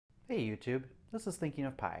Hey YouTube, this is Thinking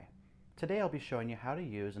of Pi. Today I'll be showing you how to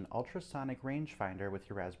use an ultrasonic rangefinder with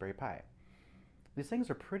your Raspberry Pi. These things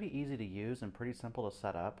are pretty easy to use and pretty simple to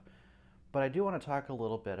set up, but I do want to talk a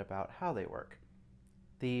little bit about how they work.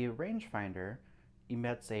 The rangefinder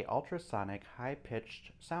emits a ultrasonic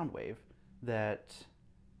high-pitched sound wave that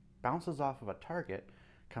bounces off of a target,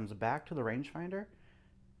 comes back to the rangefinder,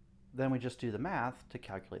 then we just do the math to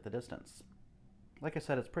calculate the distance. Like I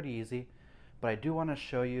said, it's pretty easy, but I do want to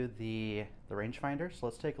show you the rangefinder, so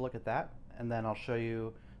let's take a look at that, and then I'll show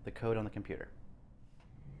you the code on the computer.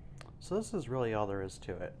 So this is really all there is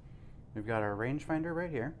to it. We've got our rangefinder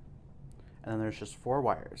right here, and then there's just 4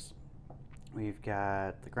 wires. We've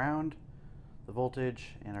got the ground, the voltage,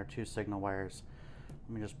 and our 2 signal wires.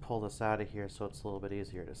 Let me just pull this out of here so it's a little bit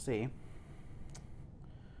easier to see.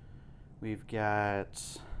 We've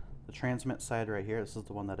got the transmit side right here. This is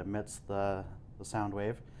the one that emits the sound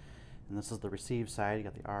wave. And this is the receive side. You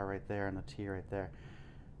got the R right there and the T right there.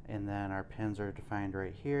 And then our pins are defined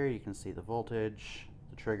right here. You can see the voltage,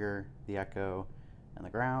 the trigger, the echo, and the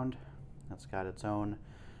ground. That's got its own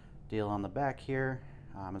deal on the back here.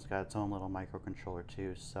 It's got its own little microcontroller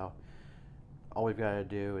too. So all we've got to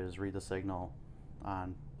do is read the signal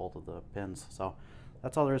on both of the pins. So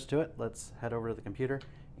that's all there is to it. Let's head over to the computer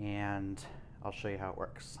and I'll show you how it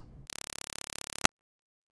works.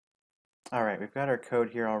 Alright, we've got our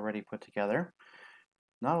code here already put together.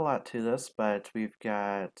 Not a lot to this, but we've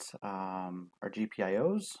got our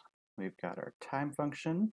GPIOs, we've got our time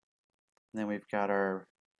function, and then we've got our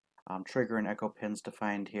trigger and echo pins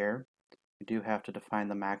defined here. We do have to define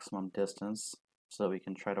the maximum distance so that we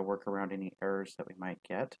can try to work around any errors that we might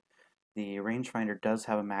get. The rangefinder does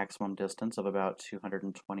have a maximum distance of about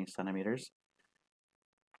 220 centimeters.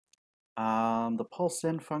 The pulse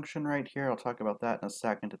in function right here, I'll talk about that in a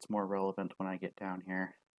second. It's more relevant when I get down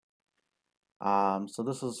here. So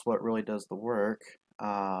this is what really does the work.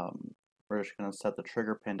 We're just going to set the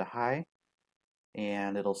trigger pin to high,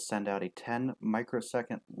 and it'll send out a 10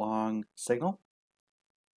 microsecond long signal.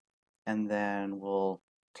 And then we'll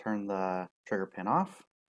turn the trigger pin off.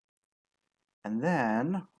 And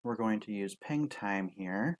then we're going to use ping time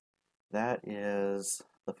here. That is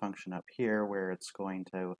the function up here where it's going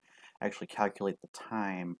to actually calculate the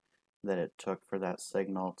time that it took for that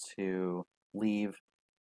signal to leave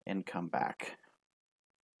and come back.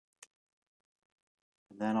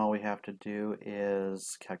 And then all we have to do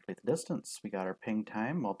is calculate the distance. We got our ping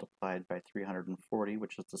time multiplied by 340,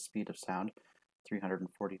 which is the speed of sound,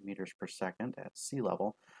 340 meters per second at sea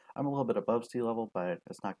level. I'm a little bit above sea level, but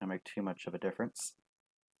it's not going to make too much of a difference.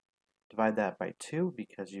 Divide that by 2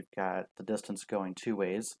 because you've got the distance going 2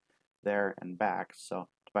 ways, there and back. So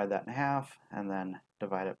divide that in half and then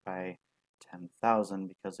divide it by 10,000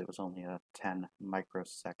 because it was only a 10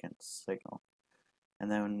 microsecond signal. And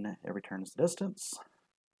then it returns the distance.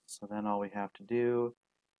 So then all we have to do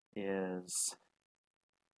is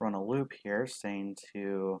run a loop here saying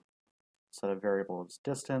to set a variable as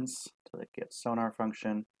distance till it gets sonar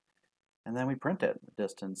function, and then we print it. The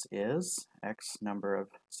distance is X number of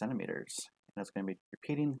centimeters, and it's going to be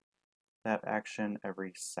repeating that action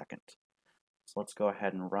every second. So let's go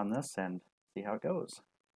ahead and run this and see how it goes.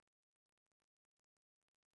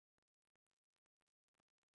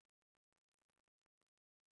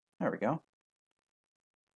 There we go.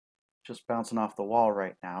 Just bouncing off the wall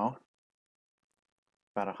right now,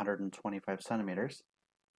 about 125 centimeters.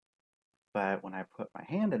 But when I put my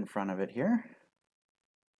hand in front of it here,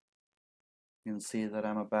 you can see that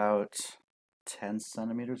I'm about 10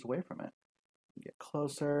 centimeters away from it. Get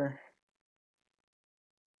closer.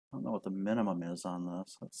 I don't know what the minimum is on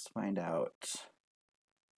this. Let's find out.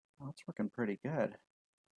 Oh, it's working pretty good.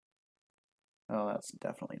 Oh, that's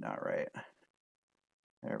definitely not right.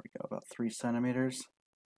 There we go, about 3 centimeters.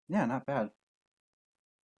 Yeah, not bad.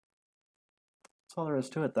 That's all there is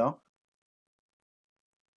to it, though.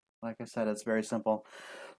 Like I said, it's very simple.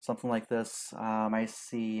 Something like this I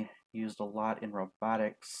see used a lot in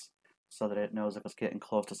robotics so that it knows if it's getting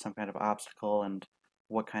close to some kind of obstacle and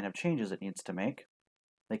what kind of changes it needs to make.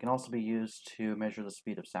 They can also be used to measure the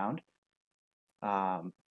speed of sound.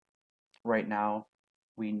 Right now,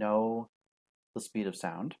 we know the speed of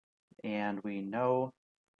sound, and we know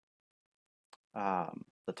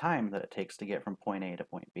the time that it takes to get from point A to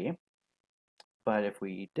point B. But if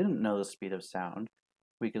we didn't know the speed of sound,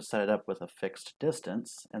 we could set it up with a fixed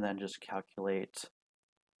distance and then just calculate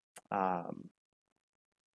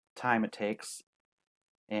time it takes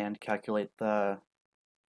and calculate the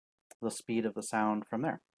speed of the sound from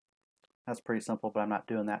there. That's pretty simple, but I'm not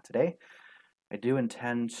doing that today. I do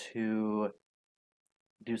intend to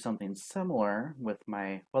do something similar with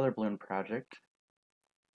my weather balloon project,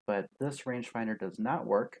 but this rangefinder does not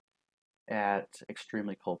work at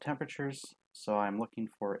extremely cold temperatures, so I'm looking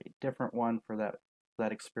for a different one for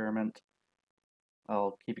that experiment.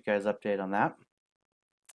 I'll keep you guys updated on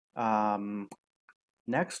that.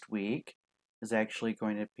 Next week is actually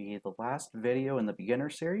going to be the last video in the beginner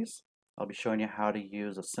series. I'll be showing you how to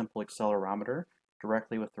use a simple accelerometer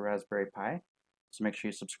directly with the Raspberry Pi. So make sure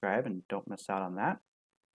you subscribe and don't miss out on that.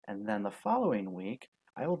 And then the following week,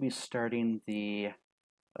 I will be starting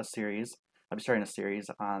a series. I'll be starting a series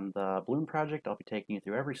on the balloon project. I'll be taking you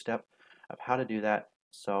through every step of how to do that.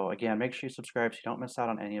 So again, make sure you subscribe so you don't miss out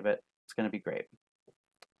on any of it. It's going to be great.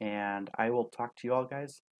 And I will talk to you all,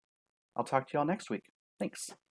 guys. I'll talk to you all next week. Thanks.